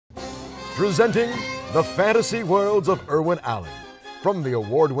Presenting The Fantasy Worlds of Irwin Allen from the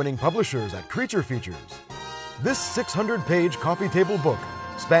award-winning publishers at Creature Features. This 600-page coffee table book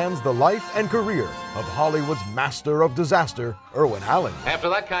spans the life and career of Hollywood's master of disaster, Irwin Allen. After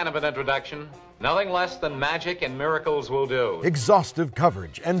that kind of an introduction, nothing less than magic and miracles will do. Exhaustive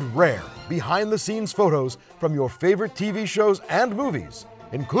coverage and rare behind-the-scenes photos from your favorite TV shows and movies,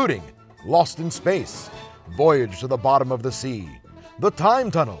 including Lost in Space, Voyage to the Bottom of the Sea, The Time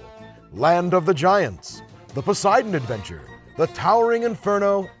Tunnel, Land of the Giants, The Poseidon Adventure, The Towering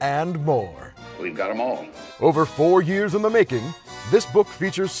Inferno, and more. We've got them all. Over 4 years in the making, this book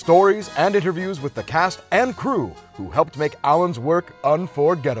features stories and interviews with the cast and crew who helped make Allen's work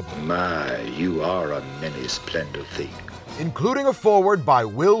unforgettable. My, you are a many splendid thing. Including a foreword by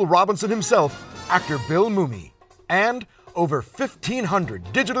Will Robinson himself, actor Bill Mumy, and over 1,500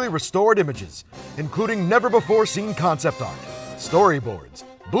 digitally restored images, including never-before-seen concept art, storyboards,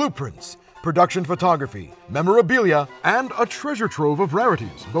 blueprints, production photography, memorabilia, and a treasure trove of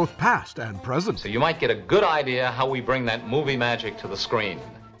rarities, both past and present. So you might get a good idea how we bring that movie magic to the screen.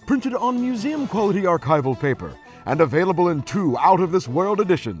 Printed on museum-quality archival paper and available in 2 out-of-this-world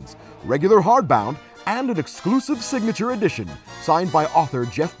editions, regular hardbound, and an exclusive signature edition signed by author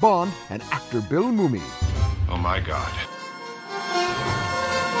Jeff Bond and actor Bill Mumy. Oh my God.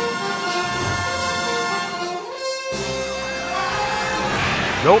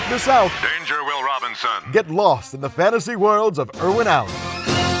 Don't miss out. Danger, Will Robinson. Get lost in the fantasy worlds of Irwin Allen.